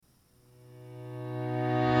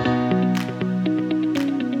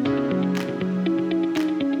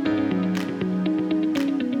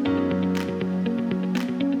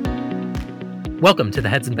Welcome to the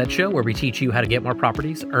Heads in Bed Show, where we teach you how to get more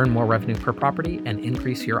properties, earn more revenue per property, and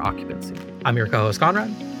increase your occupancy. I'm your co-host, Conrad.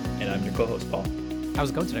 And I'm your co-host, Paul. How's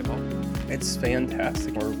it going today, Paul? It's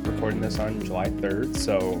fantastic. We're recording this on July 3rd,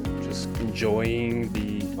 so just enjoying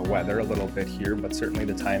the weather a little bit here, but certainly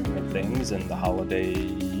the timing of things and the holiday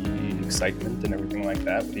excitement and everything like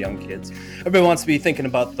that with the young kids. Everybody wants to be thinking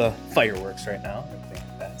about the fireworks right now and everything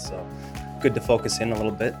like that, so good to focus in a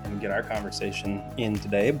little bit and get our conversation in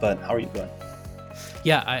today. But how are you doing?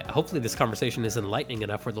 Yeah, hopefully this conversation is enlightening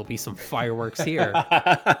enough where there'll be some fireworks here.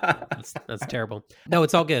 That's terrible. No,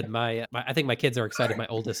 it's all good. I think my kids are excited. My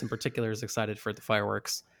oldest in particular is excited for the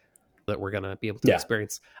fireworks that we're going to be able to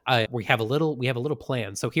experience. We have a little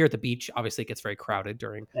plan. So here at the beach, obviously it gets very crowded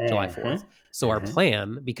during July 4th. So our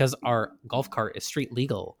plan, because our golf cart is street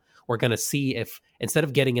legal, we're going to see if instead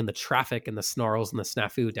of getting in the traffic and the snarls and the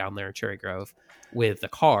snafu down there in Cherry Grove with the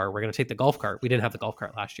car, we're going to take the golf cart. We didn't have the golf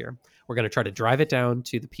cart last year. We're going to try to drive it down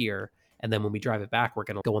to the pier. And then when we drive it back, we're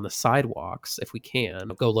going to go on the sidewalks if we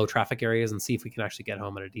can, go low traffic areas and see if we can actually get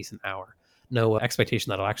home at a decent hour. No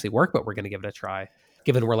expectation that'll actually work, but we're going to give it a try.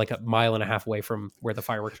 Given we're like a mile and a half away from where the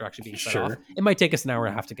fireworks are actually being set off, it might take us an hour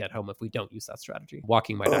and a half to get home if we don't use that strategy.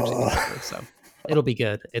 Walking might actually be better, so it'll be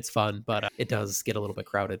good. It's fun, but it does get a little bit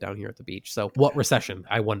crowded down here at the beach. So what recession,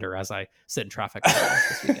 I wonder, as I sit in traffic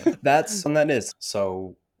this weekend. That is.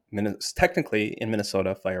 So technically in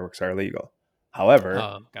Minnesota, fireworks are illegal.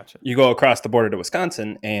 However, you go across the border to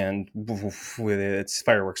Wisconsin and it's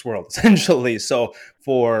fireworks world, essentially. So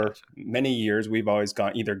for many years, we've always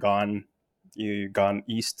gone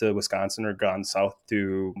east to Wisconsin or gone south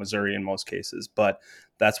to Missouri in most cases, but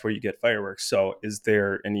that's where you get fireworks. So is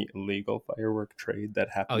there any illegal firework trade that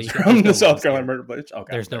happens from the South Carolina murder village?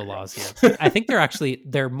 Okay, there's no laws here. I think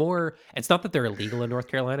they're more, it's not that they're illegal in North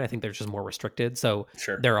Carolina. I think they're just more restricted. So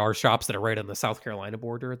there are shops that are right on the South Carolina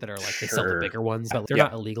border that are like, they sell the bigger ones, but they're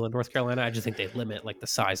not illegal in North Carolina. I just think they limit like the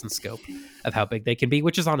size and scope of how big they can be,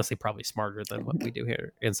 which is honestly probably smarter than what we do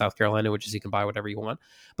here in South Carolina, which is you can buy whatever you want.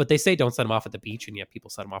 But they say don't set them off at the beach, and yet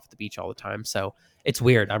people set them off at the beach all the time. So it's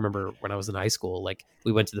weird. I remember when I was in high school, like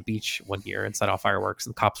we went to the beach one year and set off fireworks,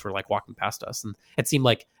 and cops were like walking past us, and it seemed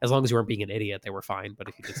like as long as you weren't being an idiot, they were fine. But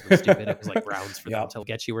if you did something stupid, it was like grounds for them to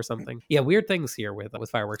get you or something. Yeah, weird things here with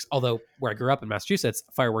fireworks. Although where I grew up in Massachusetts,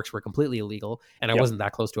 fireworks were completely illegal, and I wasn't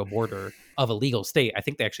that close to a border of a legal state. I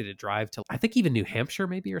think they actually did drive to, I think even New Hampshire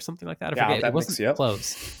maybe or something like that. I forget. It wasn't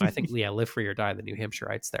close. I think live free or die, the New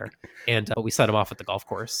Hampshireites there, and we set them off at the golf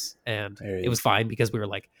course, and it was fine because we were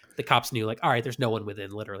like, the cops knew like, all right, there's no one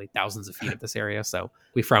within literally thousands of feet of this area, so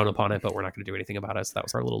we frown upon it, but we're not going to do anything about it. So that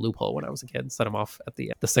was our little loophole when I was a kid. Set them off at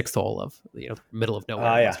the sixth hole of middle of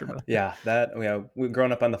nowhere. We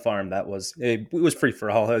growing up on the farm, that was it was free for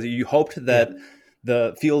all. You hoped that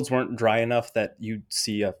the fields weren't dry enough that you'd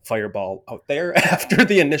see a fireball out there after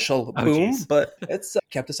the initial boom, but it's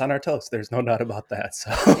kept us on our toes. There's no doubt about that.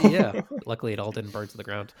 So luckily it all didn't burn to the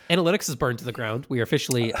ground. Analytics is burned to the ground. We are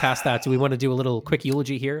officially past that. Do we want to do a little quick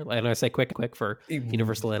eulogy here? And I say quick for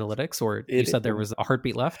Universal Analytics, or you said there was a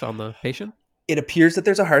heartbeat left on the patient? It appears that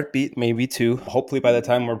there's a heartbeat, maybe two. Hopefully by the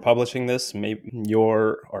time we're publishing this, maybe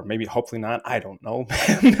hopefully not. I don't know.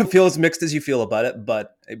 Feel as mixed as you feel about it,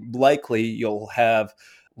 but likely you'll have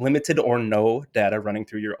limited or no data running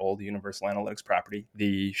through your old Universal Analytics property.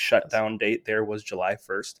 The shutdown date there was July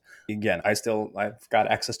 1st. Again, I've got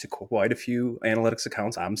access to quite a few analytics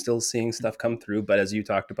accounts. I'm still seeing stuff come through, but as you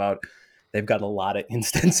talked about, they've got a lot of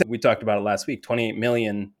instances. We talked about it last week, 28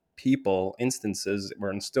 million instances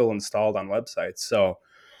were still installed on websites. So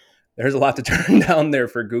there's a lot to turn down there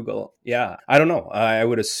for Google. Yeah, I don't know. I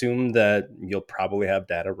would assume that you'll probably have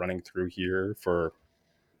data running through here for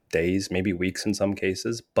days, maybe weeks in some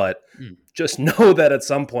cases, but just know that at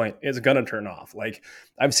some point it's going to turn off. Like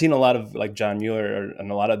I've seen a lot of like John Mueller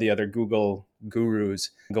and a lot of the other Google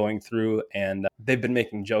gurus going through, and they've been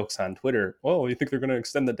making jokes on Twitter. Oh, you think they're going to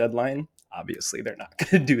extend the deadline? Obviously, they're not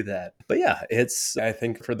going to do that. But yeah, I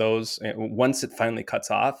think for those, once it finally cuts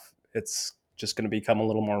off, it's just going to become a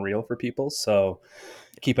little more real for people. So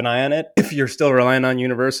keep an eye on it. If you're still relying on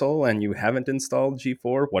Universal and you haven't installed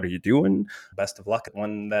G4, what are you doing? Best of luck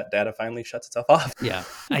when that data finally shuts itself off. Yeah,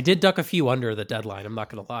 I did duck a few under the deadline. I'm not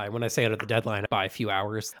going to lie. When I say under the deadline, by a few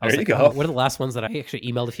hours. There you go. One of the last ones that I actually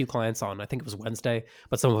emailed a few clients on, I think it was Wednesday,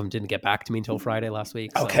 but some of them didn't get back to me until Friday last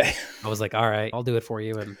week. So okay. I was like, all right, I'll do it for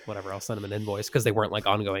you and whatever. I'll send them an invoice because they weren't like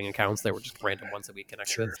ongoing accounts. They were just random ones that we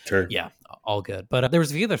connected with. Sure. Yeah, all good. But there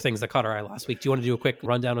was a few other things that caught our eye last week. Do you want to do a quick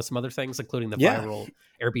rundown of some other things, including the viral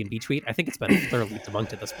Airbnb tweet? I think it's been thoroughly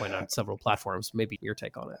debunked at this point on several platforms. Maybe your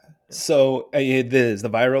take on it. So it is. The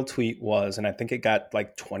viral tweet was, and I think it got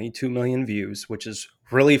like 22 million views, which is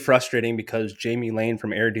really frustrating because Jamie Lane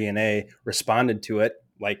from AirDNA responded to it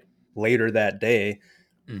like later that day.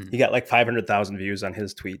 He got like 500,000 views on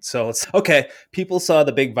his tweet. So it's okay. People saw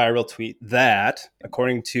the big viral tweet that,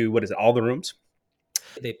 according to what is it, All the Rooms?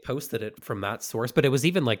 They posted it from that source, but it was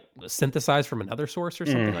even like synthesized from another source or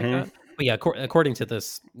something like that. But yeah, according to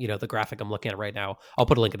this, the graphic I'm looking at right now, I'll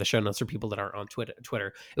put a link in the show notes for people that aren't on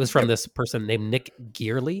Twitter. It was from this person named Nick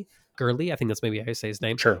Gearley. I think that's maybe how you say his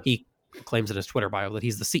name. Sure. He claims in his Twitter bio that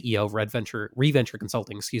he's the CEO of Reventure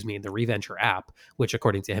Consulting, the Reventure app, which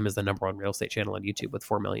according to him is the number one real estate channel on YouTube with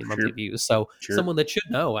 4 million monthly views. So someone that should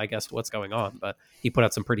know, I guess, what's going on, but he put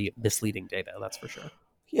out some pretty misleading data, that's for sure.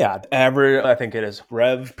 Yeah, average, I think it is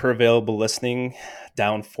rev per available listing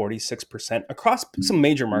down 46% across some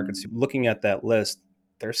major markets. Looking at that list,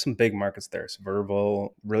 there's some big markets there. Sevierville,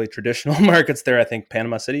 really traditional markets there. I think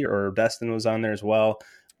Panama City or Destin was on there as well.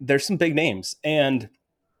 There's some big names. And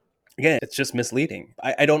again, it's just misleading.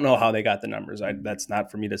 I don't know how they got the numbers. That's not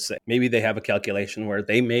for me to say. Maybe they have a calculation where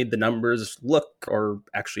they made the numbers look or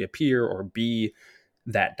actually appear or be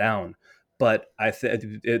that down. But I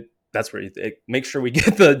think that's where make sure we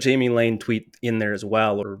get the Jamie Lane tweet in there as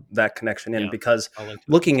well, or that connection in, because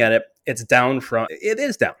looking at it, it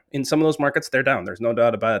is down. In some of those markets, they're down. There's no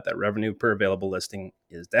doubt about it that revenue per available listing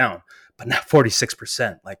is down, but not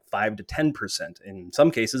 46%, like 5 to 10%. In some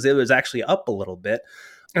cases, it was actually up a little bit.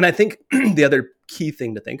 And I think the other key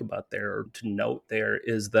thing to think about there, or to note there,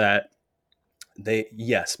 is that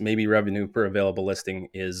maybe revenue per available listing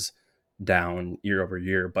is down year over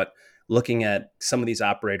year, but looking at some of these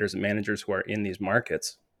operators and managers who are in these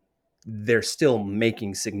markets, they're still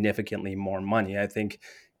making significantly more money. I think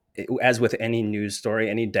as with any news story,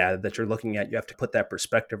 any data that you're looking at, you have to put that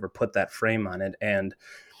perspective or put that frame on it. And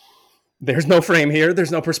there's no frame here.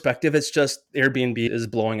 There's no perspective. It's just Airbnb is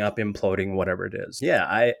blowing up, imploding, whatever it is.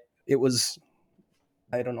 Yeah, it was,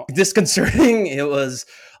 I don't know, disconcerting. It was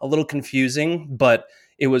a little confusing, but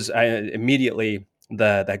it was immediately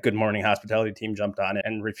that Good Morning Hospitality team jumped on it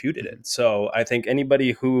and refuted it. So I think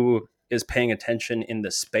anybody who is paying attention in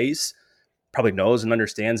the space probably knows and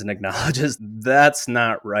understands and acknowledges that's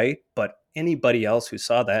not right. But anybody else who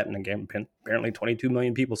saw that, and again, apparently 22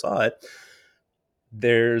 million people saw it,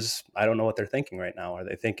 I don't know what they're thinking right now. Are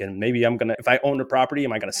they thinking maybe if I own a property,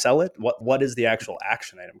 am I going to sell it? What is the actual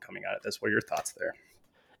action item coming out of this? What are your thoughts there?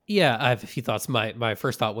 Yeah, I have a few thoughts. My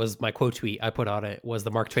first thought was my quote tweet I put on it was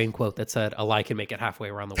the Mark Twain quote that said, "A lie can make it halfway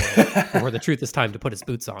around the world," or "The truth is time to put its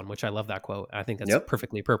boots on," which I love that quote. I think that's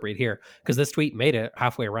perfectly appropriate here because this tweet made it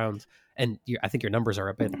halfway around. And I think your numbers are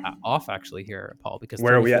a bit off actually here, Paul, because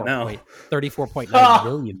where are we at now? 34.9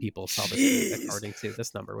 million people saw this tweet, according to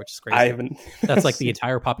this number, which is crazy. That's like the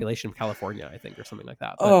entire population of California, I think, or something like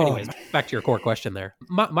that. But anyways, back to your core question there.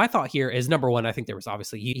 My thought here is, number one, I think there was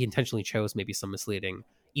obviously, he intentionally chose maybe some misleading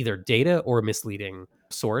either data or misleading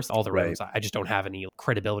source. All the rooms, I just don't have any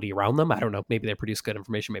credibility around them. I don't know. Maybe they produce good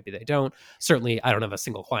information. Maybe they don't. Certainly, I don't have a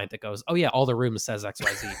single client that goes, "Oh yeah, All the Rooms says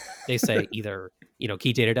XYZ." They say either,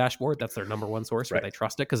 Key Data Dashboard, that's their number one source where they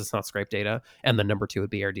trust it because it's not scraped data. And the number two would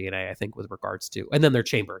be AirDNA, I think, with regards to, and then their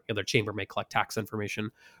chamber. Their chamber may collect tax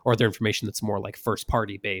information or their information that's more like first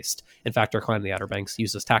party based. In fact, our client in the Outer Banks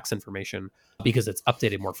uses tax information because it's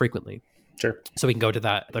updated more frequently. Sure. So we can go to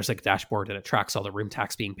that. There's like a dashboard and it tracks all the room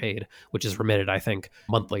tax being paid, which is remitted, I think,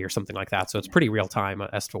 monthly or something like that. So it's pretty real time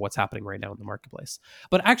as to what's happening right now in the marketplace.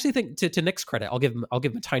 But I actually think, to Nick's credit, I'll give him a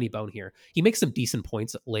tiny bone here. He makes some decent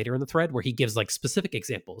points later in the thread where he gives like specific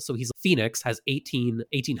examples. So Phoenix has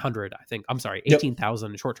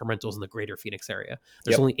 18,000 short-term rentals in the greater Phoenix area.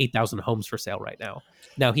 There's only 8,000 homes for sale right now.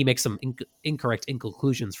 Now he makes some incorrect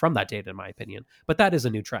conclusions from that data, in my opinion, but that is a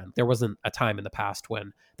new trend. There wasn't a time in the past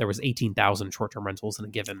when there was 18,000 short-term rentals in a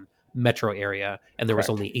given metro area and there was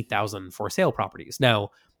only 8,000 for sale properties. Now,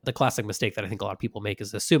 the classic mistake that I think a lot of people make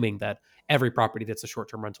is assuming that every property that's a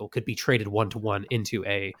short-term rental could be traded one-to-one into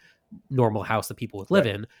a normal house that people would live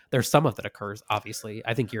in. There's some of that occurs, obviously.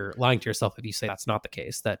 I think you're lying to yourself if you say that's not the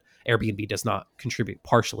case, that Airbnb does not contribute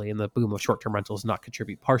partially, and the boom of short-term rentals does not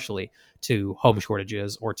contribute partially to home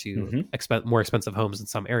shortages or to more expensive homes in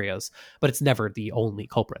some areas. But it's never the only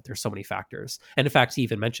culprit. There's so many factors. And in fact, he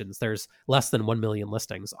even mentions there's less than 1 million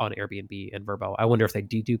listings on Airbnb and Vrbo. I wonder if they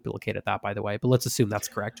deduplicated that, by the way, but let's assume that's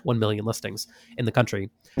correct. 1 million listings in the country.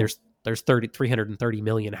 There's 330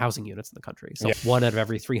 million housing units in the country. So 1 out of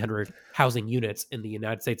every 300 housing units in the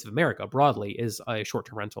United States of America broadly is a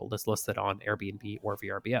short-term rental that's listed on Airbnb or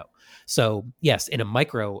VRBO. So yes, in a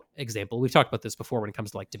micro example, we've talked about this before when it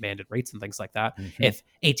comes to like demanded rates and things like that. If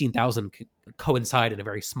 18,000 coincide in a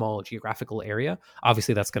very small geographical area,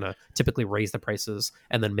 obviously that's going to typically raise the prices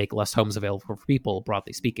and then make less homes available for people,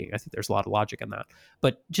 broadly speaking. I think there's a lot of logic in that.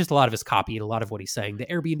 But just a lot of his copy and a lot of what he's saying, the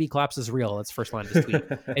Airbnb collapse is real. That's the first line of his tweet.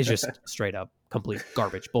 Is just straight up complete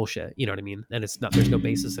garbage bullshit. You know what I mean? And it's not, there's no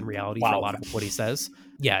basis in reality for a lot of what he says.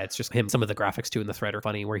 Yeah, it's just him. Some of the graphics too in the thread are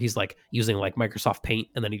funny, where he's like using like Microsoft Paint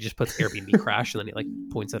and then he just puts Airbnb crash and then he like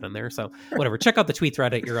points it in there. So whatever, check out the tweet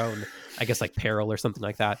thread at your own, I guess, like peril or something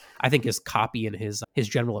like that. I think his copy and his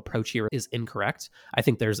general approach here is incorrect. I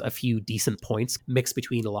think there's a few decent points mixed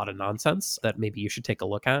between a lot of nonsense that maybe you should take a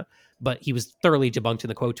look at. But he was thoroughly debunked in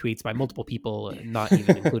the quote tweets by multiple people, not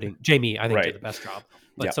even including Jamie, I think, did the best job.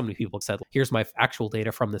 But so many people said, here's my actual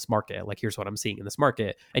data from this market. Like, here's what I'm seeing in this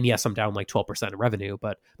market. And yes, I'm down like 12% in revenue,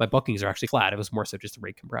 but my bookings are actually flat. It was more so just a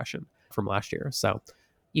rate compression from last year. So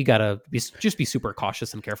you got to be super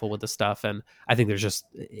cautious and careful with this stuff. And I think there's just...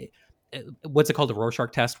 what's it called? A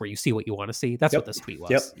Rorschach test, where you see what you want to see. That's what this tweet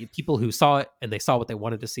was. People who saw it and they saw what they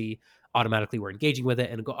wanted to see automatically were engaging with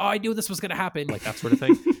it and go, oh, I knew this was going to happen. Like that sort of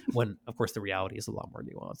thing. When of course the reality is a lot more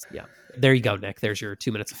nuanced. Yeah. There you go, Nick. There's your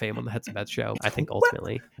 2 minutes of fame on the Heads and Beds show. I think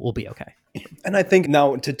ultimately we'll be okay. And I think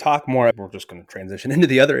now to talk more, we're just going to transition into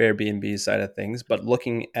the other Airbnb side of things, but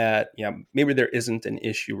looking at, maybe there isn't an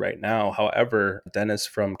issue right now. However, Dennis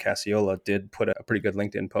from Cassiola did put a pretty good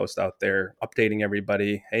LinkedIn post out there updating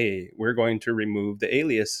everybody. Hey, we're going to remove the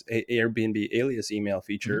Airbnb alias email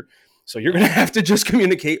feature. Mm-hmm. So you're going to have to just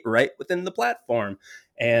communicate right within the platform.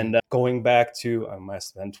 And going back to,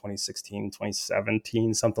 must have been 2016,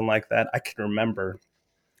 2017, something like that. I can remember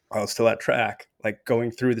I was still at Track, like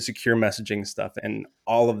going through the secure messaging stuff and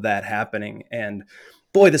all of that happening. And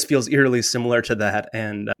boy, this feels eerily similar to that.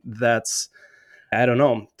 And that's, I don't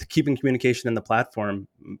know, keeping communication in the platform.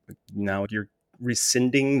 Now you're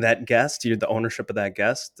rescinding that guest, you're the ownership of that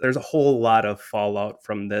guest. There's a whole lot of fallout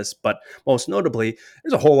from this, but most notably,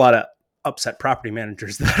 there's a whole lot of upset property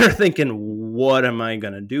managers that are thinking, what am I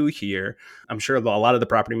going to do here? I'm sure a lot of the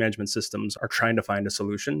property management systems are trying to find a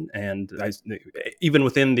solution. And even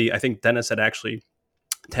within I think Dennis had actually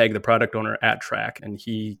tagged the product owner at Track, and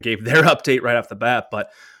he gave their update right off the bat.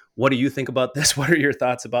 But what do you think about this? What are your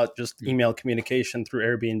thoughts about just email communication through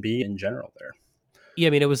Airbnb in general there? Yeah,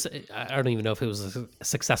 I mean, I don't even know if it was a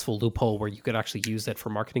successful loophole where you could actually use it for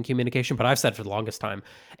marketing communication, but I've said for the longest time,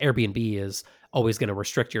 Airbnb is always going to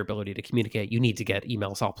restrict your ability to communicate. You need to get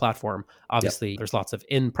emails off platform. Obviously, there's lots of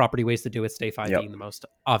in-property ways to do it, StayFi being the most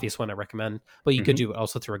obvious one I recommend. But you could do it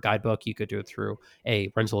also through a guidebook. You could do it through a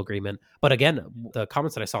rental agreement. But again, the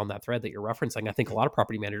comments that I saw in that thread that you're referencing, I think a lot of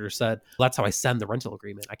property managers said, well, that's how I send the rental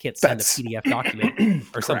agreement. I can't send a PDF document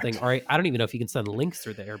or something. All right, I don't even know if you can send links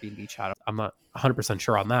through the Airbnb chat. I'm not 100%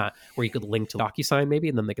 sure on that, where you could link to DocuSign maybe,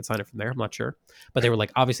 and then they could sign it from there. I'm not sure. But they were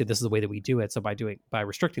like, obviously, this is the way that we do it. So by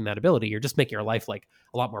restricting that ability, you're just making our life like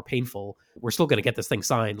a lot more painful. We're still going to get this thing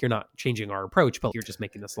signed. You're not changing our approach, but you're just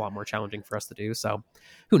making this a lot more challenging for us to do. So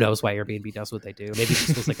who knows why Airbnb does what they do. Maybe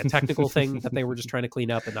this was like a technical thing that they were just trying to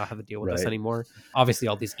clean up and not have to deal with this anymore. Obviously,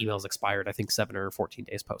 all these emails expired, I think 7 or 14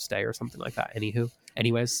 days post stay or something like that.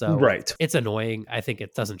 Anyways, so it's annoying. I think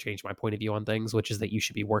it doesn't change my point of view on things, which is that you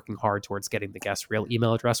should be working hard towards getting the guest's real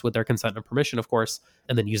email address with their consent and permission, of course,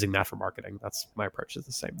 and then using that for marketing. That's my approach is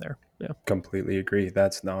the same there. Yeah. Completely agree.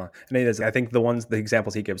 That's no, and it is, I think the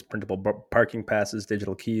examples he gives, printable parking passes,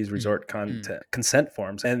 digital keys, resort consent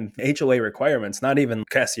forms, and HOA requirements. Not even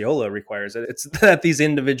Cassiola requires it. It's that these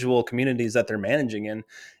individual communities that they're managing in.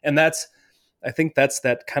 And I think that's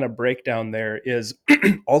that kind of breakdown there is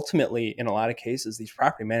ultimately in a lot of cases, these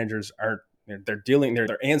property managers they're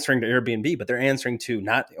answering to Airbnb, but they're answering to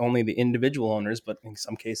not only the individual owners, but in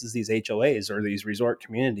some cases, these HOAs or these resort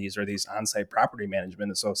communities or these on-site property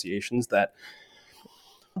management associations that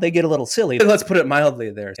they get a little silly. Let's put it mildly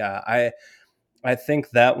there. Yeah, I think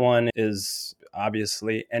that one is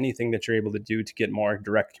obviously anything that you're able to do to get more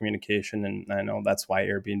direct communication. And I know that's why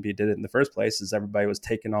Airbnb did it in the first place, is everybody was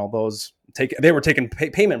taking all those, they were taking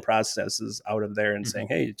payment processes out of there and saying,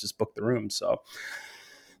 hey, just book the room. So,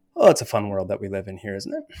 it's a fun world that we live in here,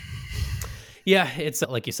 isn't it? Yeah, it's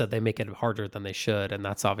like you said, they make it harder than they should. And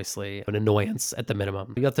that's obviously an annoyance at the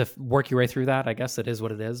minimum. You have to work your way through that. I guess it is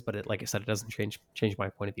what it is. But like I said, it doesn't change my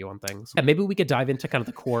point of view on things. And maybe we could dive into kind of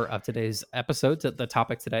the core of today's episode, the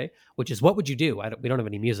topic today, which is what would you do? We don't have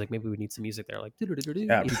any music. Maybe we need some music there, like do.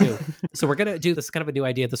 So we're going to do this kind of a new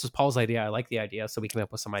idea. This was Paul's idea. I like the idea. So we came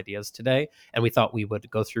up with some ideas today. And we thought we would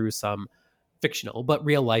go through some fictional, but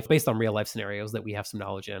real life, based on real life scenarios that we have some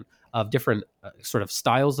knowledge in, of different sort of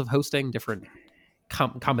styles of hosting, different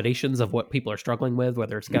combinations of what people are struggling with,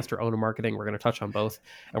 whether it's guest or owner marketing. We're going to touch on both,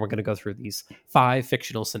 and we're going to go through these 5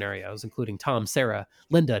 fictional scenarios, including Tom, Sarah,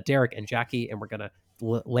 Linda, Derek, and Jackie, and we're going to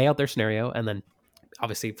lay out their scenario, and then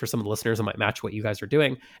obviously for some of the listeners, it might match what you guys are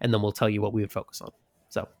doing, and then we'll tell you what we would focus on.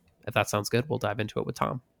 So if that sounds good, we'll dive into it with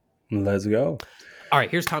Tom. Let's go. All right,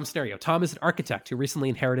 here's Tom's scenario. Tom is an architect who recently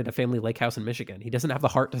inherited a family lake house in Michigan. He doesn't have the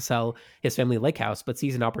heart to sell his family lake house, but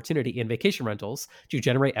sees an opportunity in vacation rentals to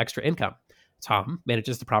generate extra income. Tom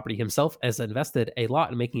manages the property himself, has invested a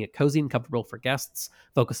lot in making it cozy and comfortable for guests,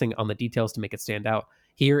 focusing on the details to make it stand out.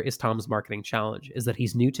 Here is Tom's marketing challenge, is that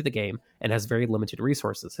he's new to the game and has very limited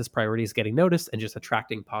resources. His priority is getting noticed and just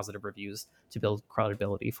attracting positive reviews to build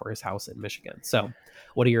credibility for his house in Michigan. So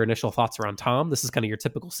what are your initial thoughts around Tom? This is kind of your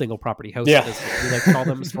typical single property host, as we like to call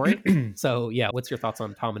them, story. So yeah, what's your thoughts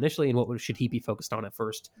on Tom initially, and what should he be focused on at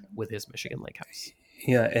first with his Michigan lake house?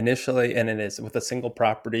 Yeah, initially, and it is with a single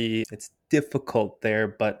property, it's difficult there.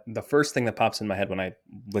 But the first thing that pops in my head when I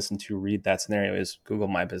listen to read that scenario is Google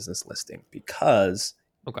My Business Listing, because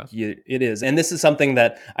it is. And this is something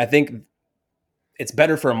that I think it's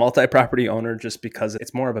better for a multi-property owner just because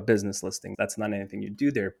it's more of a business listing. That's not anything you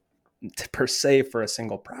do there per se for a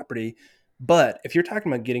single property. But if you're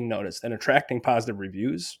talking about getting noticed and attracting positive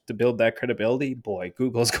reviews to build that credibility, boy,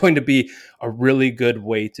 Google is going to be a really good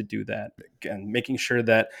way to do that. Again, making sure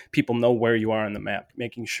that people know where you are on the map,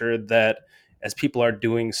 making sure that as people are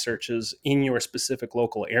doing searches in your specific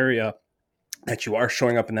local area, that you are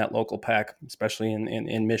showing up in that local pack, especially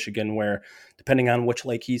in Michigan, where depending on which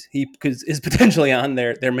lake he is potentially on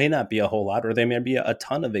there may not be a whole lot, or there may be a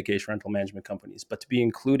ton of vacation rental management companies. But to be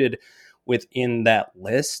included within that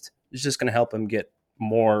list is just going to help him get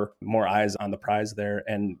more eyes on the prize there.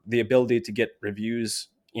 And the ability to get reviews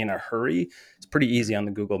in a hurry, it's pretty easy on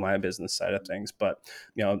the Google My Business side of things. But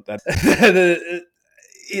that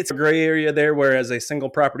it's a gray area there, where as a single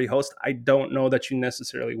property host, I don't know that you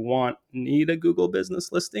necessarily need a Google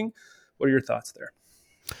business listing. What are your thoughts there?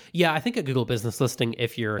 Yeah, I think a Google business listing,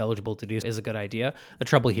 if you're eligible to do, is a good idea. The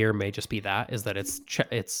trouble here may just be is that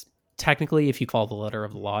it's technically, if you follow the letter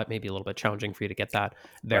of the law, it may be a little bit challenging for you to get that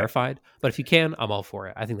verified. Right. But if you can, I'm all for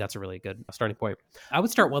it. I think that's a really good starting point. I would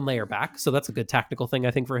start one layer back. So that's a good tactical thing,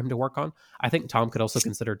 I think, for him to work on. I think Tom could also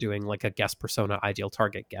consider doing like a guest persona, ideal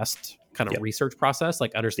target guest kind of research process,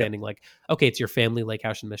 like understanding okay, it's your family lake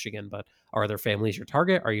house in Michigan, but are there families your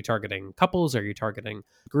target? Are you targeting couples? Are you targeting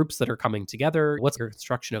groups that are coming together? What's your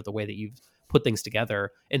construction of the way that you've put things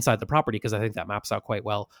together inside the property? Because I think that maps out quite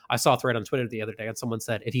well. I saw a thread on Twitter the other day and someone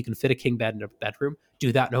said, if you can fit a king bed in a bedroom,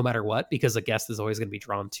 do that no matter what, because a guest is always going to be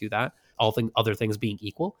drawn to that, other things being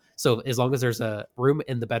equal. So as long as there's a room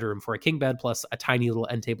in the bedroom for a king bed plus a tiny little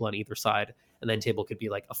end table on either side, and the end table could be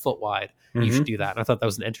like a foot wide, you should do that. And I thought that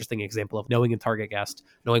was an interesting example of knowing a target guest,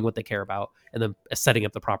 knowing what they care about, and then setting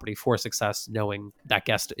up the property for success, knowing that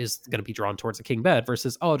guest is going to be drawn towards a king bed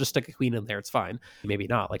versus, I'll just stick a queen in there, it's fine. Maybe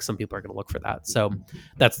not. Like some people are going to look for that. So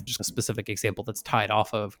that's just a specific example that's tied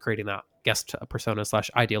off of creating that guest persona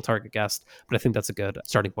 / ideal target guest. But I think that's a good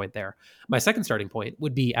starting point there. My second starting point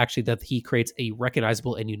would be actually that he creates a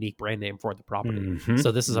recognizable and unique brand name for the property.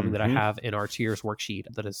 So this is something that I have in our tiers worksheet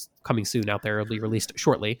that is coming soon out there. It'll be released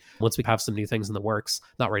shortly once we have some new things in the works.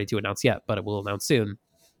 Not ready to announce yet, but it will announce soon.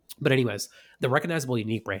 But anyways, the recognizable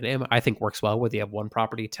unique brand name, I think, works well whether you have one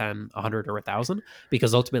property, 10, 100, or 1,000,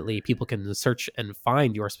 because ultimately people can search and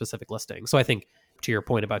find your specific listing. So I think, to your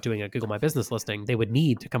point about doing a Google My Business listing, they would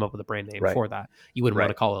need to come up with a brand name for that. You wouldn't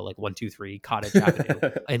want to call it like 123 Cottage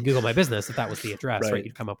Avenue and Google My Business if that was the address, right?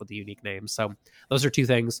 You'd come up with a unique name. So those are two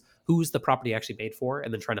things: who's the property actually made for,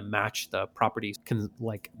 and then trying to match the property's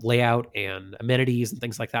layout and amenities and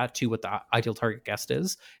things like that to what the ideal target guest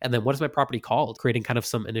is. And then what is my property called? Creating kind of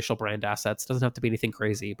some initial brand assets. Doesn't have to be anything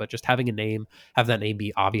crazy, but just having a name, have that name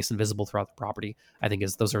be obvious and visible throughout the property, I think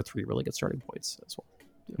those are 3 really good starting points as well.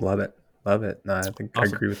 Love it. No, I think I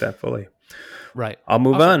agree with that fully. Right. I'll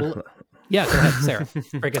move on. Well, yeah, go ahead, Sarah.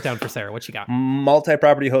 Break it down for Sarah. What you got?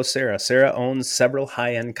 Multi-property host Sarah. Sarah owns several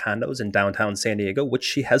high-end condos in downtown San Diego, which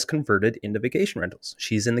she has converted into vacation rentals.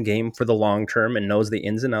 She's in the game for the long term and knows the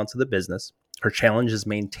ins and outs of the business. Her challenge is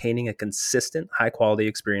maintaining a consistent, high-quality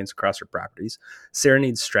experience across her properties. Sarah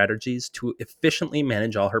needs strategies to efficiently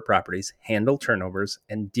manage all her properties, handle turnovers,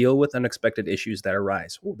 and deal with unexpected issues that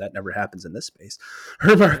arise. Oh, that never happens in this space.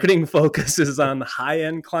 Her marketing focuses on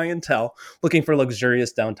high-end clientele looking for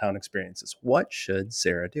luxurious downtown experiences. What should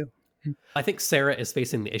Sarah do? I think Sarah is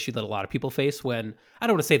facing the issue that a lot of people face when, I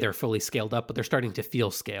don't want to say they're fully scaled up, but they're starting to feel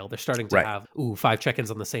scale. They're starting to have, 5 check-ins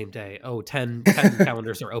on the same day. 10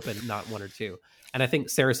 calendars are open, not 1 or 2. And I think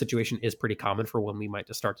Sarah's situation is pretty common for when we might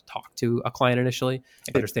just start to talk to a client initially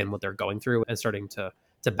and understand what they're going through and starting to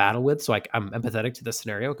battle with. So I'm empathetic to this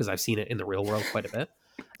scenario because I've seen it in the real world quite a bit.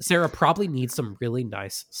 Sarah probably needs some really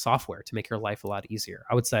nice software to make her life a lot easier.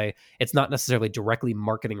 I would say it's not necessarily directly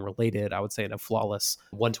marketing related. I would say in a flawless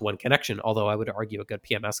one-to-one connection, although I would argue a good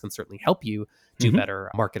PMS can certainly help you do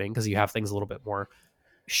better marketing because you have things a little bit more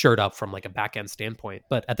shored up from like a back end standpoint.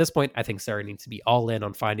 But at this point, I think Sarah needs to be all in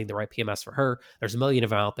on finding the right PMS for her. There's a million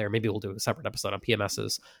of them out there. Maybe we'll do a separate episode on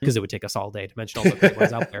PMSs because it would take us all day to mention all the great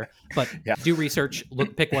ones out there. But do research,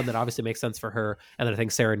 pick one that obviously makes sense for her. And then I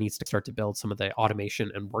think Sarah needs to start to build some of the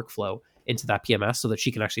automation and workflow into that PMS so that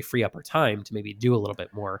she can actually free up her time to maybe do a little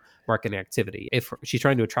bit more marketing activity. If she's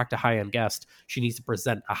trying to attract a high-end guest, she needs to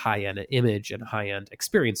present a high-end image and a high-end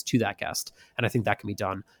experience to that guest. And I think that can be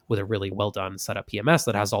done with a really well-done setup PMS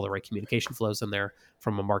that has all the right communication flows in there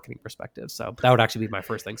from a marketing perspective. So that would actually be my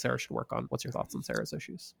first thing Sarah should work on. What's your thoughts on Sarah's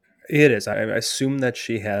issues? It is. I assume that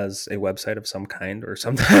she has a website of some kind or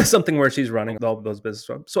something where she's running all those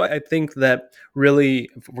businesses. So I think that really,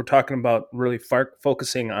 if we're talking about really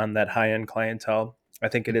focusing on that high-end clientele, I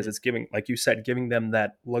think it is. It's giving, like you said, giving them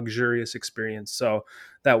that luxurious experience. So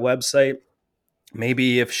that website,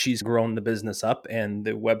 maybe if she's grown the business up and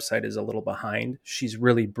the website is a little behind, she's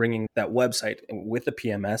really bringing that website with the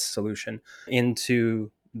PMS solution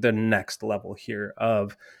into the next level here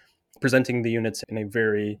of presenting the units in a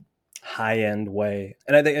very high-end way.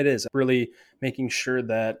 And I think it is really making sure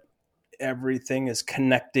that everything is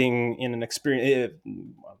connecting in an experience,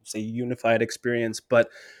 say unified experience, but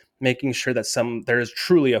making sure that there is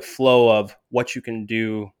truly a flow of what you can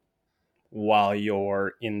do while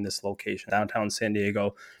you're in this location. Downtown San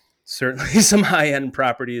Diego, certainly some high-end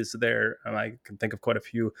properties there. I can think of quite a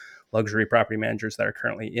few luxury property managers that are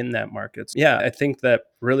currently in that market. Yeah, I think that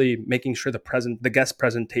really making sure the guest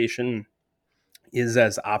presentation is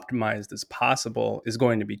as optimized as possible is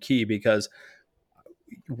going to be key, because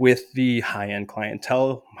with the high-end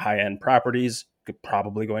clientele, high-end properties,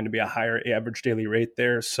 probably going to be a higher average daily rate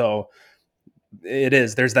there. So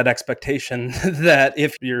there's that expectation that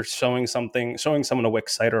if you're showing someone a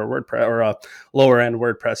Wix site or a WordPress or a lower end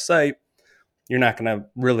WordPress site, you're not going to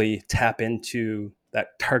really tap into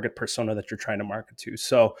that target persona that you're trying to market to.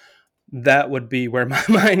 So that would be where my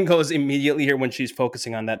mind goes immediately here when she's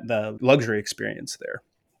focusing on the luxury experience there.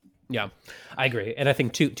 Yeah, I agree. And I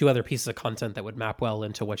think two other pieces of content that would map well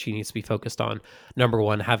into what she needs to be focused on. Number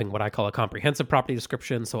one, having what I call a comprehensive property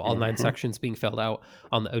description. So all 9 sections being filled out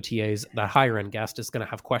on the OTAs. That higher end guest is going to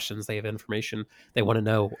have questions. They have information. They want to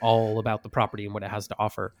know all about the property and what it has to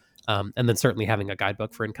offer. And then certainly having a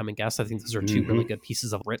guidebook for incoming guests. I think those are 2 really good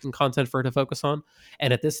pieces of written content for her to focus on.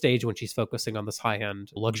 And at this stage, when she's focusing on this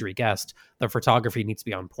high-end luxury guest, the photography needs to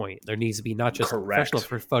be on point. There needs to be not just professional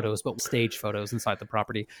photos, but stage photos inside the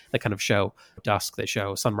property that kind of show dusk, they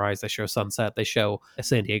show sunrise, they show sunset, they show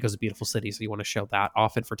San Diego's a beautiful city. So you want to show that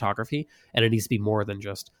off in photography. And it needs to be more than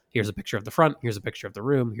just, here's a picture of the front, here's a picture of the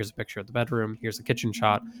room, here's a picture of the bedroom, here's a kitchen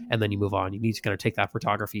shot, and then you move on. You need to kind of take that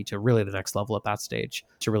photography to really the next level at that stage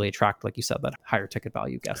to really attract, like you said, that higher ticket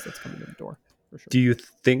value guest that's coming in the door. For sure. Do you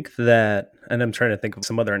think that, and I'm trying to think of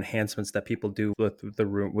some other enhancements that people do with the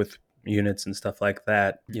room, with units and stuff like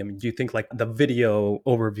that. Do you think like the video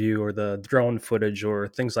overview or the drone footage or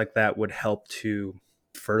things like that would help to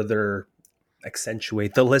further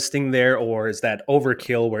accentuate the listing there? Or is that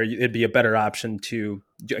overkill where it'd be a better option to,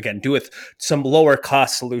 again, do with some lower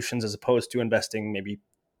cost solutions as opposed to investing maybe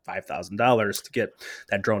 $5,000 to get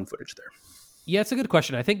that drone footage there? Yeah, it's a good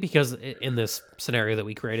question. I think because in this scenario that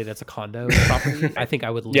we created, it's a condo property. I think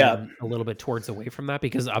I would lean a little bit towards away from that,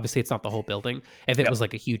 because obviously it's not the whole building. If it was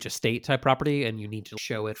like a huge estate type property and you need to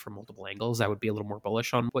show it from multiple angles, I would be a little more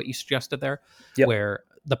bullish on what you suggested there. Where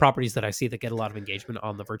the properties that I see that get a lot of engagement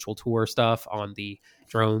on the virtual tour stuff, on the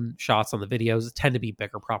drone shots, on the videos, tend to be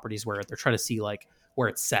bigger properties where they're trying to see like where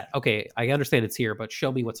it's set. Okay, I understand it's here, but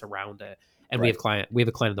show me what's around it. And we have a client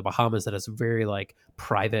in the Bahamas that has a very like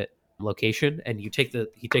private location, and he takes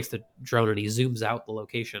the drone and he zooms out the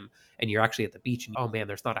location, and you're actually at the beach, and oh man,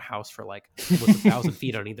 there's not a house for like 1,000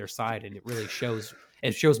 feet on either side, and it really shows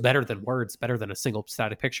better than words, better than a single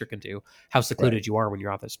static picture can do, how secluded you are when you're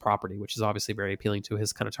on this property, which is obviously very appealing to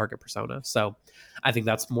his kind of target persona. So I think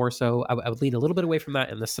that's more so, I would lean a little bit away from that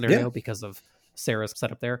in this scenario because of Sarah's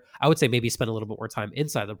setup there. I would say maybe spend a little bit more time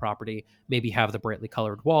inside the property, maybe have the brightly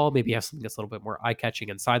colored wall, maybe have something that's a little bit more eye-catching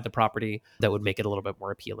inside the property that would make it a little bit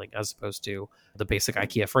more appealing, as opposed to the basic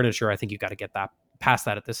IKEA furniture. I think you've got to get that past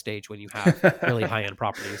that at this stage when you have really high-end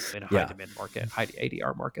properties in a high-demand market, high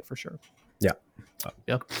ADR market for sure. Yeah.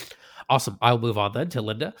 Yeah. Awesome. I'll move on then to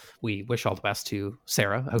Linda. We wish all the best to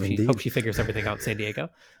Sarah. Hope she figures everything out in San Diego.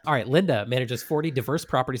 All right. Linda manages 40 diverse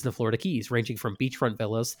properties in the Florida Keys, ranging from beachfront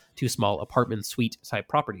villas to small apartment suite type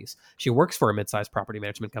properties. She works for a mid-sized property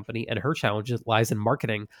management company, and her challenge lies in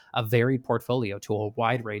marketing a varied portfolio to a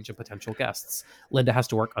wide range of potential guests. Linda has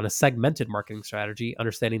to work on a segmented marketing strategy,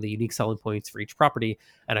 understanding the unique selling points for each property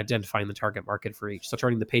and identifying the target market for each. So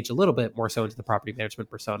turning the page a little bit more so into the property management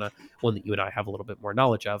persona, one that you and I have a little bit more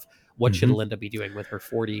knowledge of. What should Linda be doing with her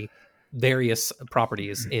 40 various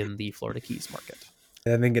properties in the Florida Keys market?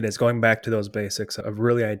 I think it is going back to those basics of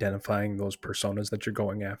really identifying those personas that you're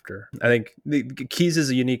going after. I think the Keys is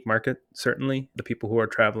a unique market, certainly. The people who are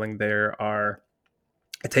traveling there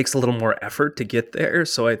it takes a little more effort to get there.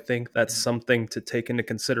 So I think that's something to take into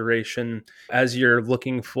consideration as you're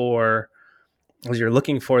looking for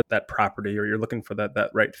that property, or you're looking for that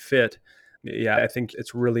right fit. Yeah, I think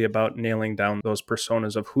it's really about nailing down those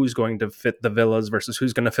personas of who's going to fit the villas versus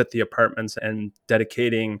who's going to fit the apartments, and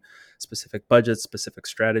dedicating specific budgets, specific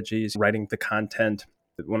strategies, writing the content.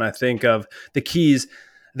 When I think of the Keys,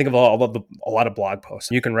 I think of a lot of blog posts.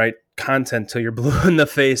 You can write content till you're blue in the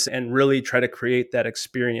face and really try to create that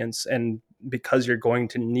experience. And because you're going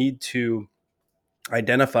to need to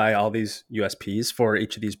identify all these USPs for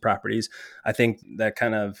each of these properties, I think that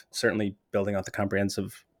kind of certainly building out the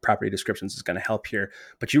comprehensive property descriptions is going to help here.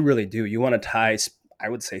 But you really do. You want to tie, I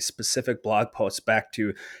would say, specific blog posts back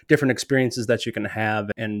to different experiences that you can have,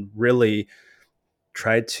 and really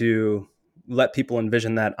try to let people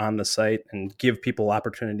envision that on the site and give people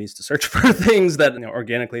opportunities to search for things that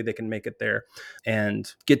organically they can make it there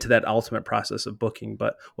and get to that ultimate process of booking.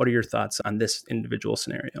 But what are your thoughts on this individual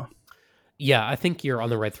scenario? Yeah, I think you're on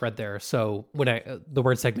the right thread there. So when the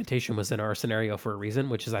word segmentation was in our scenario for a reason,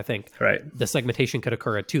 which is, I think, the segmentation could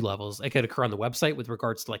occur at two levels. It could occur on the website with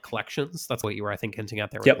regards to like collections. That's what you were, I think, hinting at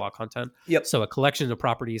there with blog content. So a collection of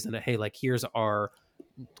properties and hey, like here's our,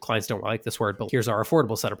 clients don't like this word, but here's our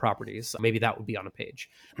affordable set of properties. Maybe that would be on a page.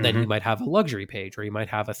 Then you might have a luxury page, or you might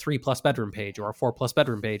have a 3+ bedroom page or a 4+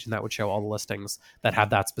 bedroom page, and that would show all the listings that have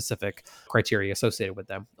that specific criteria associated with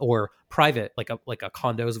them. Or private, like a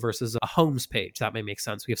condos versus a homes page. That may make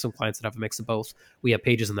sense. We have some clients that have a mix of both. We have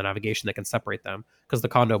pages in the navigation that can separate them, because the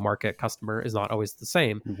condo market customer is not always the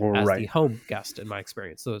same as the home guest, in my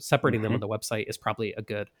experience. So separating them on the website is probably a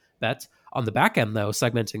good bet. On the back end, though,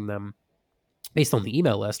 segmenting them based on the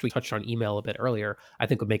email list, we touched on email a bit earlier, I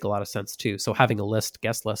think would make a lot of sense too. So having a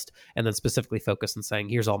guest list, and then specifically focus on saying,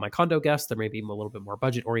 here's all my condo guests. They're maybe a little bit more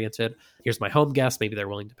budget oriented. Here's my home guests. Maybe they're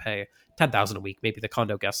willing to pay $10,000 a week. Maybe the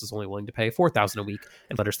condo guest is only willing to pay $4,000 a week,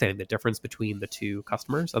 and understanding the difference between the two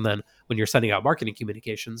customers. And then when you're sending out marketing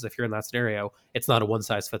communications, if you're in that scenario, it's not a one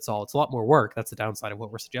size fits all. It's a lot more work. That's the downside of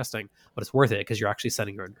what we're suggesting, but it's worth it because you're actually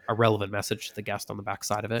sending a relevant message to the guest on the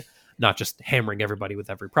backside of it, not just hammering everybody with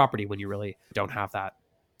every property when you really don't have that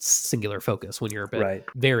singular focus, when you're a bit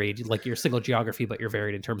varied, like your single geography, but you're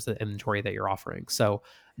varied in terms of the inventory that you're offering. So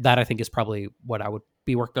that, I think, is probably what I would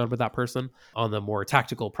be working on with that person. On the more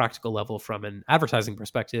tactical, practical level from an advertising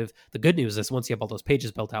perspective, the good news is once you have all those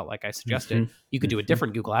pages built out, like I suggested, you could do a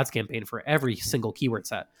different Google Ads campaign for every single keyword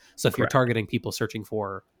set. So if you're targeting people searching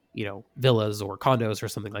for, villas or condos or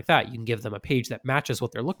something like that, you can give them a page that matches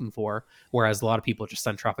what they're looking for. Whereas a lot of people just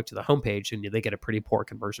send traffic to the homepage and they get a pretty poor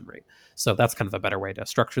conversion rate. So that's kind of a better way to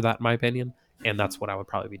structure that, in my opinion. And that's what I would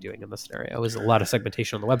probably be doing in this scenario, is a lot of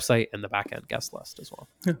segmentation on the website and the back-end guest list as well.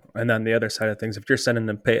 Yeah. And on the other side of things, if you're sending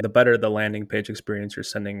them the better the landing page experience you're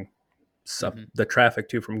sending the traffic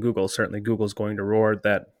to from Google, certainly Google's going to reward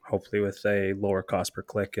that, hopefully with a lower cost per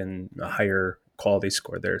click and a higher quality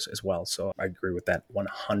score there as well. So I agree with that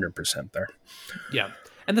 100% there. Yeah.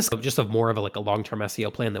 And this is just more of a long-term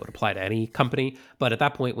SEO plan that would apply to any company. But at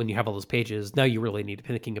that point, when you have all those pages, now you really need to be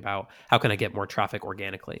thinking about, how can I get more traffic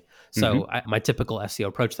organically? So my typical SEO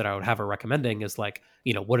approach that I would have her recommending is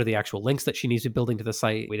what are the actual links that she needs to be building to the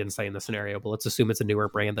site? We didn't say in the scenario, but let's assume it's a newer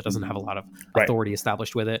brand that doesn't have a lot of authority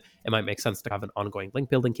established with it. It might make sense to have an ongoing link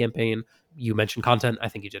building campaign. You mentioned content. I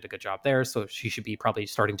think you did a good job there. So she should be probably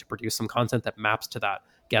starting to produce some content that maps to that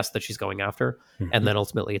guest that she's going after. And then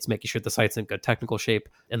ultimately it's making sure the site's in good technical shape,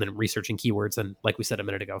 and then researching keywords. And like we said a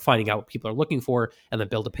minute ago, finding out what people are looking for, and then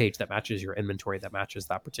build a page that matches your inventory, that matches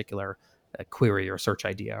that particular a query or search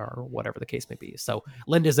idea or whatever the case may be. So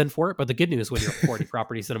Linda's in for it, but the good news when you're 40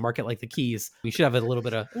 properties in a market like the Keys, you should have a little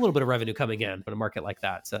bit of revenue coming in. But a market like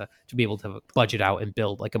that, to be able to budget out and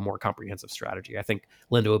build like a more comprehensive strategy. I think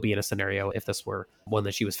Linda would be in a scenario, if this were one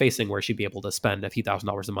that she was facing, where she'd be able to spend a few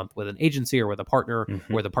 $1,000s a month with an agency or with a partner or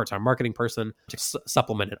with a part-time marketing person to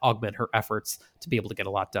supplement and augment her efforts to be able to get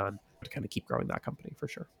a lot done to kind of keep growing that company for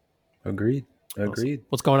sure. Agreed.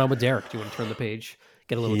 What's going on with Derek? Do you want to turn the page?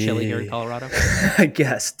 Get a little chilly here in Colorado? I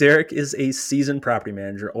guess. Derek is a seasoned property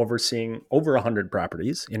manager overseeing over 100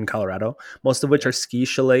 properties in Colorado, most of which are ski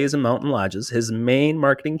chalets and mountain lodges. His main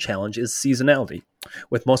marketing challenge is seasonality,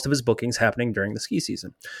 with most of his bookings happening during the ski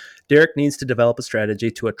season. Derek needs to develop a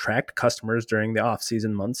strategy to attract customers during the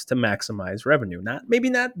off-season months to maximize revenue. Maybe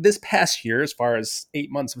not this past year as far as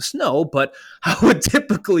 8 months of snow, but how would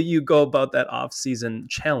typically you go about that off-season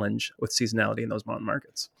challenge with seasonality in those mountain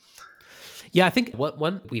markets? Yeah, I think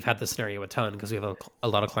we've had this scenario a ton because we have a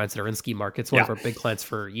lot of clients that are in ski markets. One of our big clients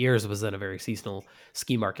for years was in a very seasonal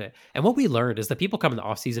ski market. And what we learned is that people come in the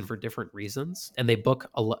off season for different reasons and they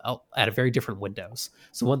book at a very different windows.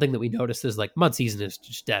 So one thing that we noticed is like mud season is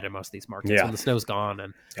just dead in most of these markets when the snow's gone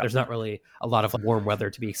and there's not really a lot of warm weather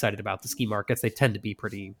to be excited about. The ski markets, they tend to be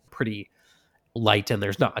pretty light, and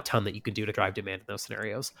there's not a ton that you can do to drive demand in those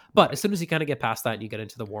scenarios. But as soon as you kind of get past that and you get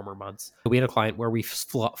into the warmer months, we had a client where we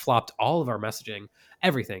flopped all of our messaging,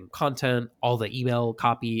 everything, content, all the email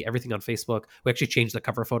copy, everything on Facebook. We actually changed the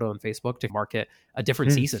cover photo on Facebook to market a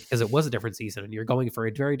different season because it was a different season and you're going for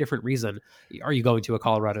a very different reason. Are you going to a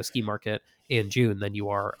Colorado ski market in June than you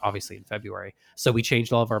are obviously in February? So we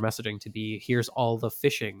changed all of our messaging to be, here's all the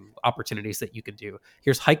fishing opportunities that you can do.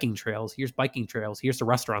 Here's hiking trails, here's biking trails, here's the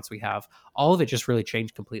restaurants we have. All of it just really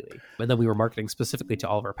changed completely. And then we were marketing specifically to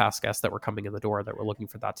all of our past guests that were coming in the door that were looking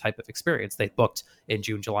for that type of experience. They booked in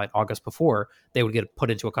June, July, and August before. They would get put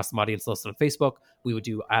into a custom audience list on Facebook. We would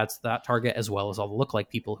do ads to that target as well as all the lookalike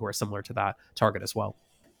people who are similar to that target as well.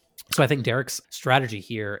 So I think Derek's strategy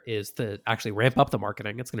here is to actually ramp up the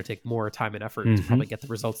marketing. It's going to take more time and effort to probably get the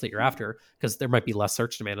results that you're after because there might be less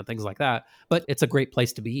search demand and things like that. But it's a great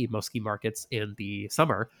place to be, most ski markets in the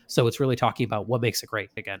summer. So it's really talking about what makes it great.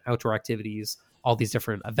 Again, outdoor activities, all these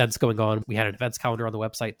different events going on. We had an events calendar on the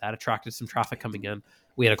website that attracted some traffic coming in.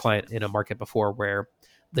 We had a client in a market before where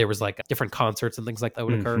there was like different concerts and things like that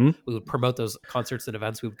would occur. We would promote those concerts and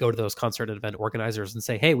events. We would go to those concert and event organizers and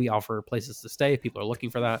say, hey, we offer places to stay if people are looking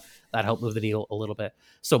for that. That helped move the needle a little bit.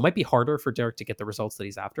 So it might be harder for Derek to get the results that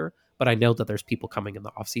he's after, but I know that there's people coming in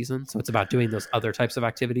the off season. So it's about doing those other types of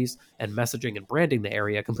activities and messaging and branding the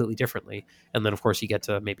area completely differently. And then of course you get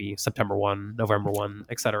to maybe September 1, November 1,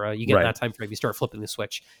 et cetera. You get in that time frame, you start flipping the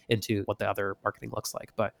switch into what the other marketing looks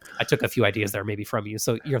like. But I took a few ideas there maybe from you.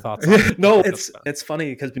 So your thoughts? No, it's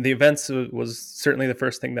funny because the events was certainly the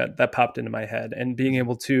first thing that popped into my head, and being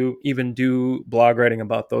able to even do blog writing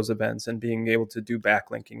about those events and being able to do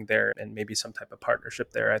backlinking there and maybe some type of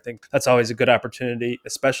partnership there. I think that's always a good opportunity,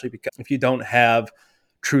 especially because if you don't have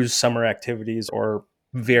true summer activities or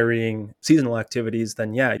varying seasonal activities,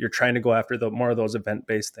 then you're trying to go after more of those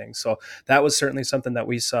event-based things. So that was certainly something that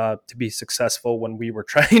we saw to be successful when we were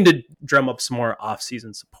trying to drum up some more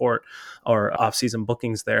off-season support or off-season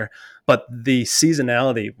bookings there. But the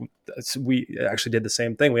seasonality, we actually did the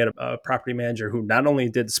same thing. We had a property manager who not only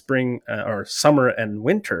did spring or summer and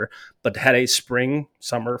winter, but had a spring,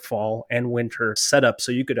 summer, fall, and winter setup.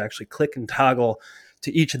 So you could actually click and toggle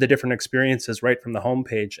to each of the different experiences right from the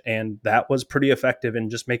homepage. And that was pretty effective in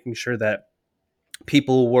just making sure that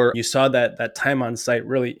you saw that time on site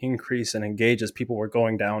really increase and engage as people were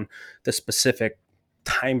going down the specific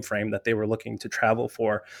time frame that they were looking to travel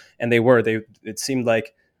for. And it seemed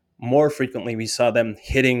like more frequently we saw them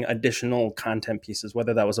hitting additional content pieces,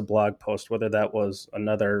 whether that was a blog post, whether that was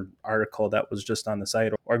another article that was just on the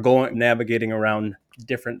site, or navigating around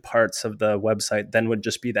different parts of the website, then would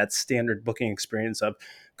just be that standard booking experience of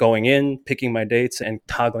going in, picking my dates and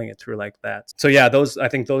toggling it through like that. So I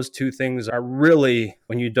think those two things are really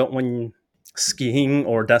when skiing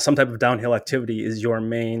or some type of downhill activity is your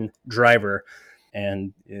main driver.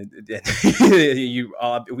 And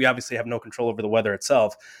we obviously have no control over the weather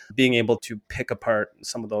itself. Being able to pick apart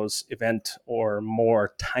some of those event or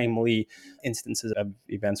more timely instances of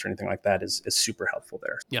events or anything like that is super helpful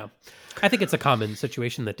there. Yeah. I think it's a common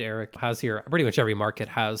situation that Derek has here. Pretty much every market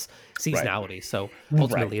has seasonality. Right. So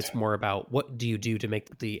ultimately it's more about what do you do to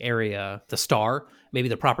make the area the star maybe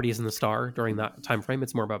the property isn't the star during that time frame.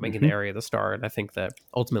 It's more about making the area the star. And I think that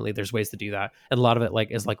ultimately there's ways to do that. And a lot of it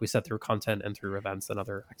is like we said, through content and through events and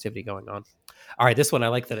other activity going on. All right, this one, I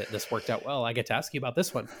like that this worked out well. I get to ask you about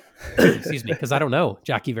this one. Excuse me, because I don't know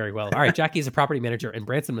Jackie very well. All right, Jackie is a property manager in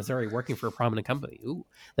Branson, Missouri, working for a prominent company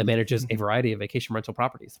that manages a variety of vacation rental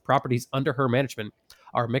properties. Properties under her management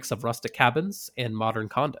are a mix of rustic cabins and modern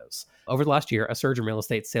condos. Over the last year, a surge in real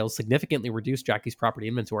estate sales significantly reduced Jackie's property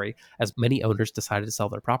inventory as many owners decided to sell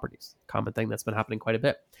their properties. Common thing that's been happening quite a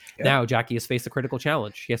bit. Yeah. Now, Jackie has faced a critical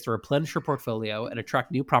challenge. She has to replenish her portfolio and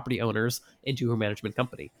attract new property owners into her management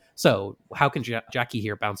company. So how can Jackie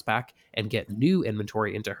here bounce back and get new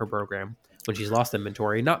inventory into her program when she's lost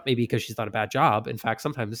inventory? Not maybe because she's done a bad job. In fact,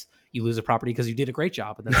 sometimes you lose a property because you did a great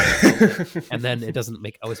job, and then it doesn't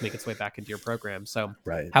always make its way back into your program. So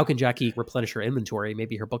how can Jackie replenish her inventory?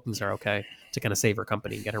 Maybe her bookings are okay to kind of save her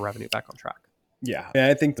company and get her revenue back on track. Yeah,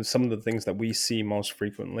 I think that some of the things that we see most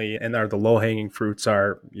frequently and are the low-hanging fruits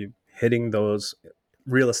are you hitting those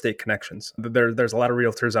real estate connections. There's a lot of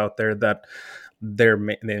realtors out there that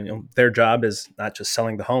their job is not just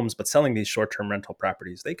selling the homes, but selling these short-term rental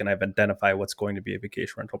properties. They can identify what's going to be a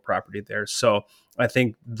vacation rental property there. So I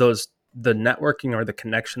think the networking or the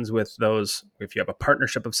connections with those, if you have a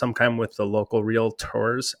partnership of some kind with the local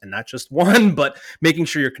realtors, and not just one, but making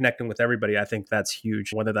sure you're connecting with everybody, I think that's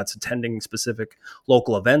huge. Whether that's attending specific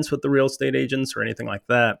local events with the real estate agents or anything like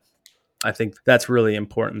that, I think that's really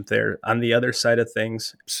important there. On the other side of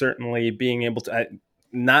things, certainly being able to,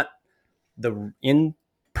 not the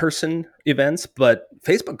in-person events, but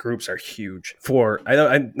Facebook groups are huge for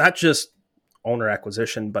not just owner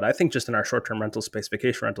acquisition, but I think just in our short-term rental space,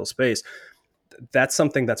 vacation rental space, that's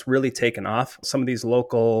something that's really taken off. Some of these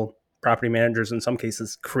local property managers, in some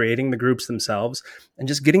cases, creating the groups themselves and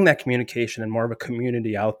just getting that communication and more of a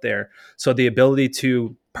community out there. So the ability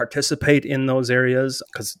to participate in those areas,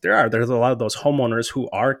 because there's a lot of those homeowners who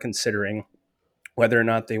are considering whether or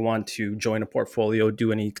not they want to join a portfolio,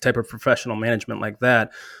 do any type of professional management like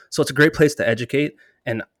that. So it's a great place to educate.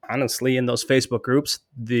 And honestly, in those Facebook groups,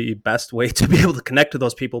 the best way to be able to connect to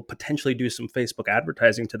those people, potentially do some Facebook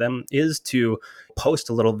advertising to them, is to post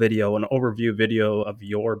a little video, an overview video of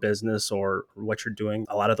your business or what you're doing.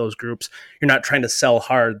 A lot of those groups, you're not trying to sell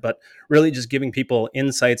hard, but really just giving people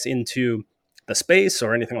insights into the space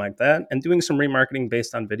or anything like that, and doing some remarketing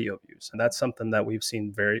based on video views. And that's something that we've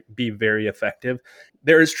seen be very effective.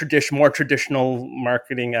 There is more traditional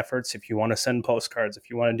marketing efforts. If you want to send postcards,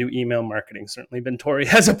 if you want to do email marketing, certainly Vintori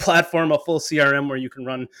has a platform, a full CRM where you can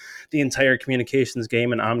run the entire communications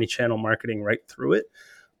game and omni-channel marketing right through it.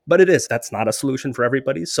 But that's not a solution for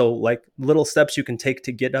everybody. So like little steps you can take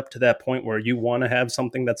to get up to that point where you want to have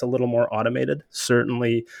something that's a little more automated.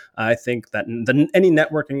 Certainly, I think that any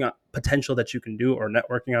networking potential that you can do or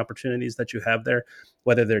networking opportunities that you have there,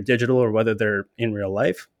 whether they're digital or whether they're in real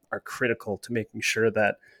life, are critical to making sure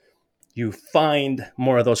that you find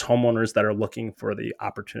more of those homeowners that are looking for the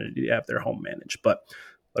opportunity to have their home managed. But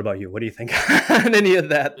what about you? What do you think on any of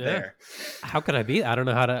that there? How can I be? I don't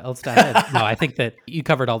know how else to add. No, I think that you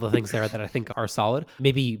covered all the things there that I think are solid.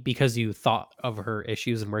 Maybe because you thought of her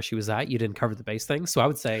issues and where she was at, you didn't cover the base things. So I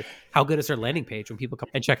would say, how good is her landing page? When people come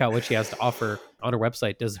and check out what she has to offer on her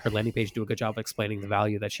website, does her landing page do a good job of explaining the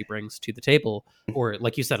value that she brings to the table? Or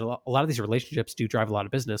like you said, a lot of these relationships do drive a lot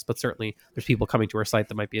of business, but certainly there's people coming to her site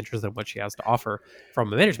that might be interested in what she has to offer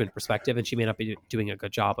from a management perspective, and she may not be doing a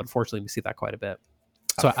good job. Unfortunately, we see that quite a bit.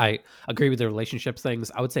 So I agree with the relationships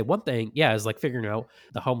things. I would say one thing, is like figuring out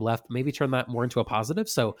the home left, maybe turn that more into a positive.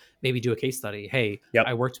 So maybe do a case study. Hey,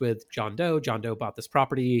 I worked with John Doe. John Doe bought this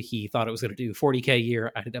property. He thought it was going to do $40K a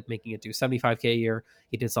year. I ended up making it do $75K a year.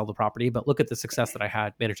 He did sell the property, but look at the success that I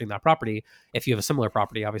had managing that property. If you have a similar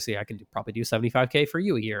property, obviously I can probably do $75K for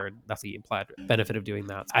you a year. And that's the implied benefit of doing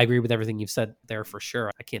that. I agree with everything you've said there for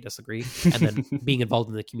sure. I can't disagree. And then being involved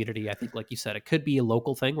in the community, I think like you said, it could be a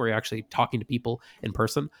local thing where you're actually talking to people in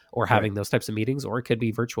person or having those types of meetings, or it could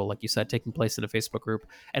be virtual, like you said, taking place in a Facebook group.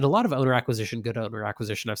 And a lot of owner acquisition, good owner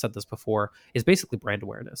acquisition, I've said this before, is basically brand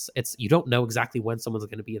awareness. You don't know exactly when someone's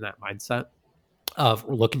going to be in that mindset of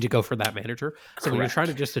looking to go for that manager. So when you're trying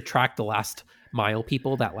to just attract the last mile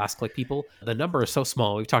people, that last click people, the number is so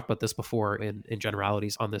small. We've talked about this before in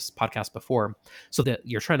generalities on this podcast before. So that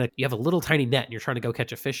you have a little tiny net and you're trying to go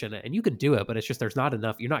catch a fish in it, and you can do it, but it's just, there's not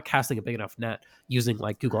enough. You're not casting a big enough net using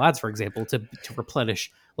like Google Ads, for example, to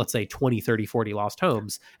replenish, let's say 20, 30, 40 lost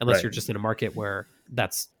homes, unless you're just in a market where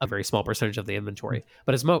that's a very small percentage of the inventory.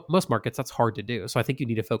 But as most markets, that's hard to do. So I think you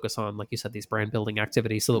need to focus on, like you said, these brand building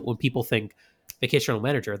activities, so that when people think vacation rental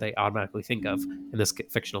manager, they automatically think of, in this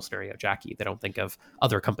fictional scenario, Jackie. They don't think of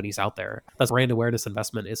other companies out there. That's brand awareness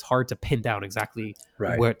investment is hard to pin down exactly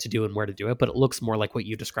what to do and where to do it, but it looks more like what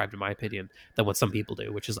you described, in my opinion, than what some people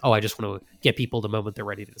do, which is, I just want to get people the moment they're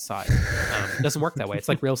ready to decide. It doesn't work that way. It's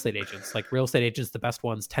like real estate agents. Like real estate agents, the best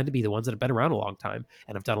ones tend to be the ones that have been around a long time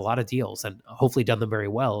and have done a lot of deals and hopefully done them very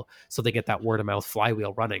well. So they get that word of mouth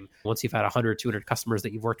flywheel running. Once you've had 100, 200 customers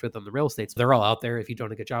that you've worked with on the real estate, they're all out there. If you've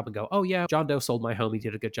done a good job and go, oh yeah, John Doe sold my home, he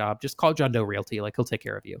did a good job, just call John Doe Realty. Like he'll take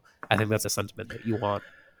care of you. I think that's a sentiment that you want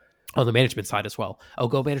on the management side as well. Oh,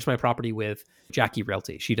 go manage my property with Jackie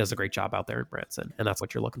Realty. She does a great job out there in Branson. And that's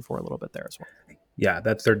what you're looking for a little bit there as well. Yeah,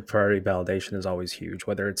 that third party validation is always huge,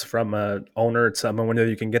 whether it's from a owner, it's someone, whether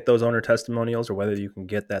you can get those owner testimonials or whether you can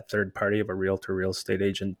get that third party of a realtor, real estate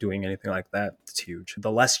agent doing anything like that. It's huge.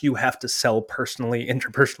 The less you have to sell personally,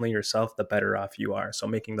 interpersonally yourself, the better off you are. So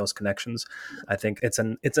making those connections, I think it's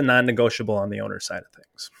a non-negotiable on the owner side of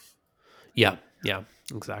things. Yeah,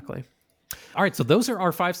 exactly. All right, so those are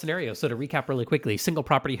our 5 scenarios. So to recap really quickly, single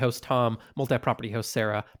property host Tom, multi-property host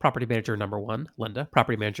Sarah, property manager number 1, Linda,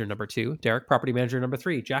 property manager number 2, Derek, property manager number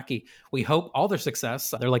 3, Jackie. We hope all their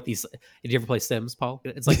success. They're like these, did you ever play Sims, Paul?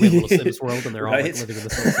 It's like we have a little Sims world and they're all like living in the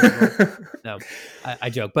Sims world. No, I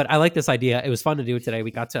joke, but I like this idea. It was fun to do it today.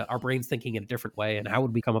 We got to our brains thinking in a different way, and how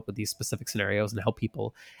would we come up with these specific scenarios and help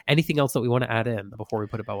people? Anything else that we want to add in before we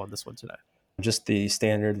put a bow on this one today? Just the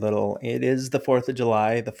standard little, it is the 4th of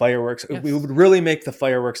July, the fireworks. Yes. We would really make the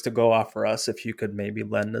fireworks to go off for us if you could maybe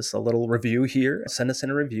lend us a little review here. Send us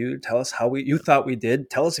in a review. Tell us how you thought we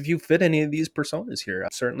did. Tell us if you fit any of these personas here.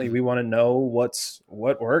 Certainly, we want to know what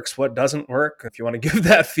works, what doesn't work. If you want to give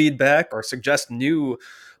that feedback or suggest new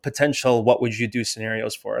potential what would you do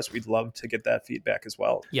scenarios for us, we'd love to get that feedback as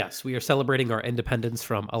well. Yes, we are celebrating our independence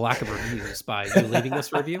from a lack of reviews by you leaving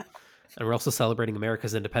this review. And we're also celebrating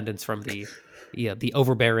America's independence from the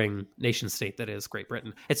overbearing nation state that is Great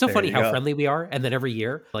Britain. It's so funny how friendly we are. And then every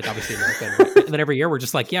year, like obviously America, and then every year we're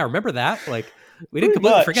just like, yeah, remember that? Like we didn't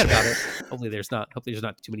completely forget about it. Hopefully there's not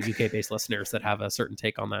too many UK-based listeners that have a certain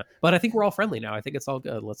take on that. But I think we're all friendly now. I think it's all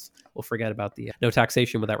good. We'll forget about the no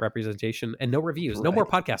taxation without representation and no reviews. Right. No more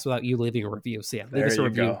podcasts without you leaving a review. So yeah, leave us a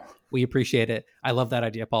review. Go. We appreciate it. I love that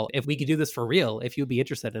idea, Paul. If we could do this for real, if you'd be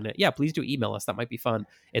interested in it, yeah, please do email us. That might be fun.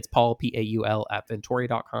 It's Paul, Paul,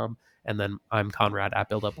 @Ventori.com. And then I'm Conrad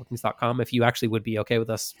 @buildupbookings.com. If you actually would be okay with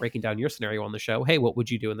us breaking down your scenario on the show, hey, what would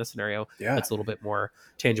you do in this scenario? Yeah. It's a little bit more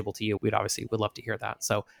tangible to you. Would love to hear that.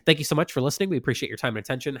 So thank you so much for listening. We appreciate your time and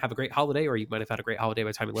attention. Have a great holiday, or you might have had a great holiday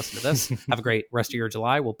by the time you listen to this. Have a great rest of your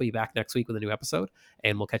July. We'll be back next week with a new episode,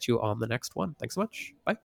 and we'll catch you on the next one. Thanks so much. Bye.